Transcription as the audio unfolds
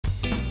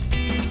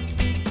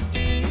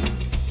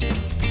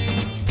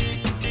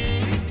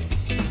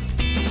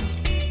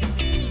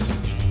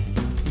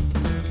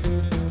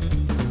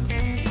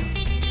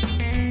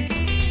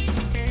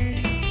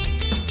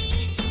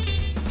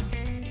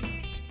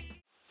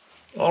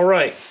All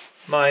right,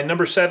 my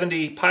number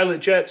 70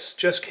 pilot jets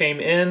just came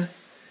in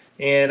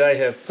and I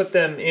have put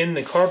them in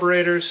the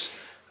carburetors.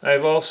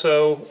 I've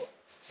also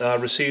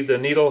received a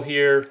needle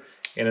here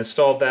and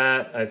installed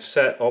that. I've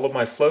set all of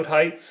my float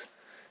heights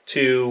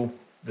to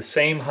the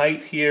same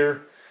height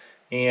here,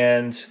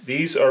 and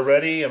these are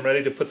ready. I'm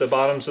ready to put the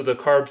bottoms of the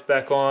carbs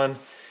back on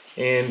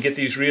and get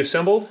these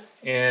reassembled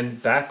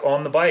and back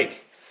on the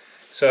bike.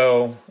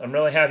 So I'm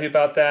really happy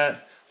about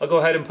that. I'll go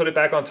ahead and put it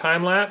back on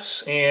time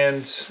lapse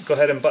and go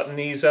ahead and button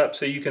these up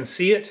so you can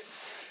see it.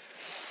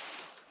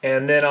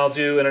 And then I'll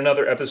do in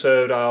another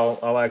episode,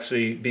 I'll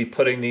actually be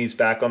putting these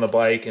back on the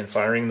bike and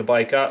firing the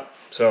bike up.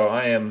 So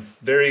I am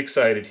very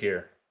excited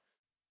here.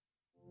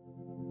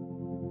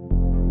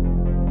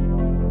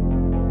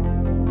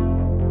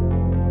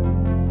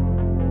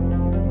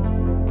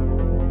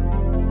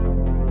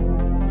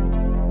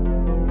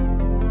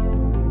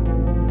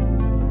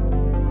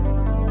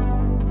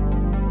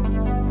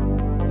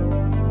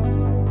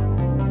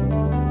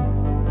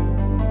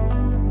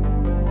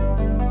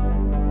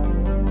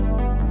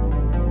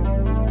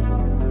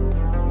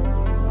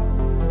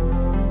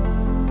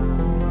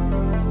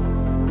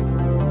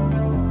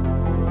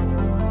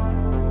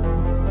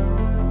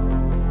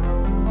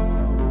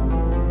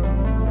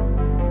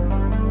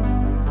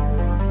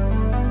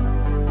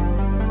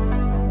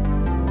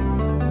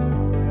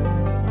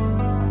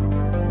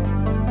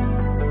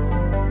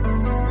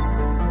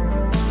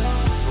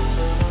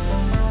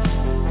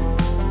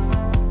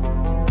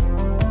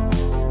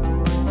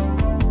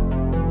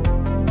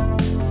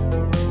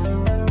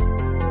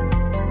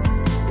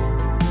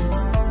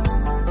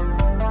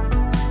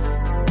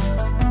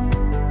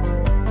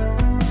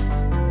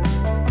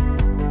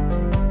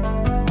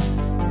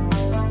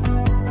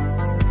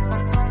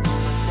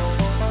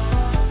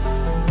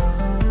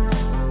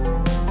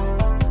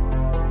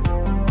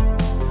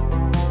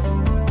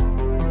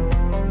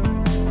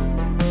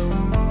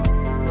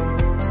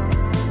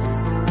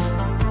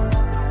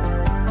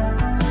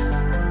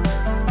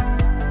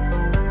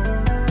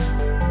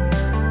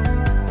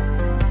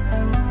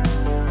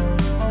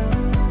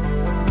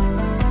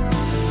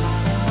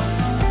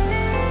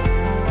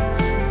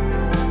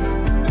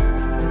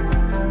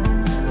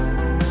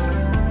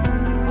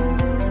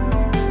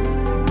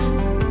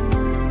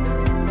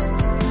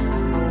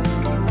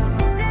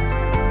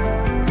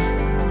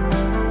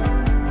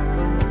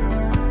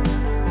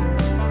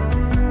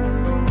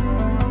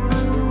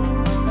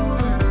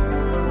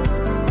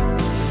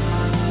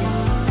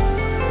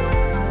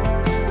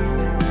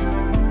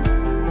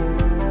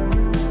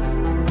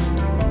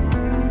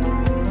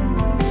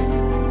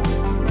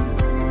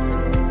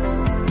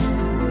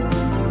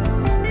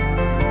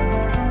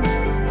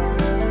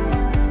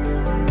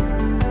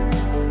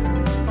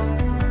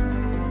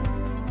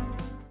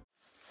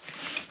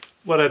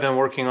 What I've been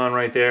working on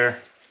right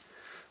there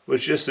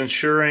was just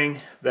ensuring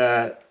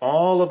that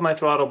all of my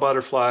throttle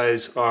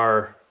butterflies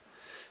are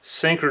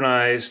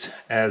synchronized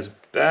as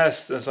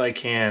best as I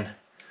can,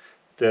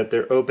 that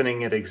they're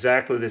opening at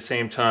exactly the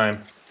same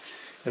time.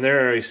 And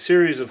there are a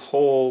series of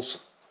holes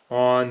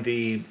on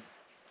the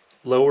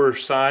lower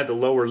side, the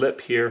lower lip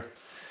here,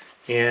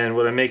 and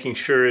what I'm making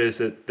sure is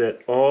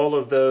that all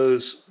of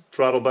those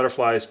throttle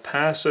butterflies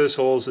pass those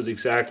holes at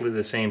exactly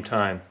the same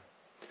time.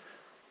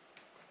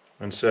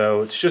 And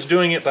so it's just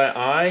doing it by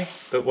eye,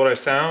 but what I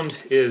found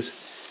is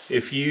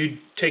if you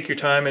take your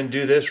time and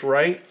do this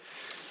right,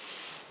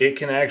 it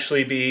can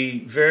actually be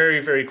very,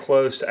 very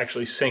close to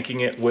actually syncing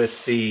it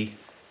with the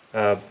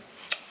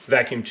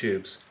vacuum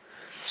tubes.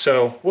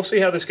 So we'll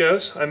see how this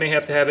goes. I may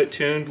have to have it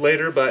tuned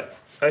later, but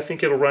I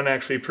think it'll run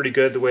actually pretty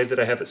good the way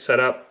that I have it set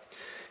up,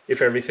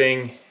 if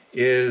everything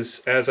is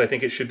as I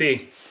think it should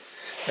be.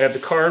 I have the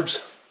carbs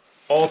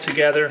all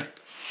together,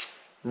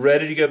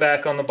 ready to go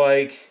back on the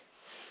bike.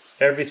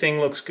 Everything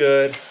looks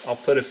good. I'll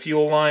put a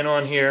fuel line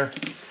on here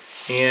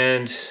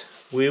and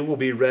we will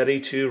be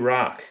ready to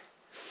rock.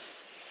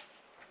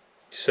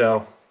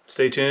 So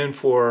stay tuned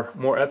for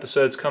more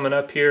episodes coming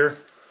up here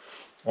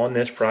on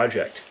this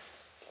project.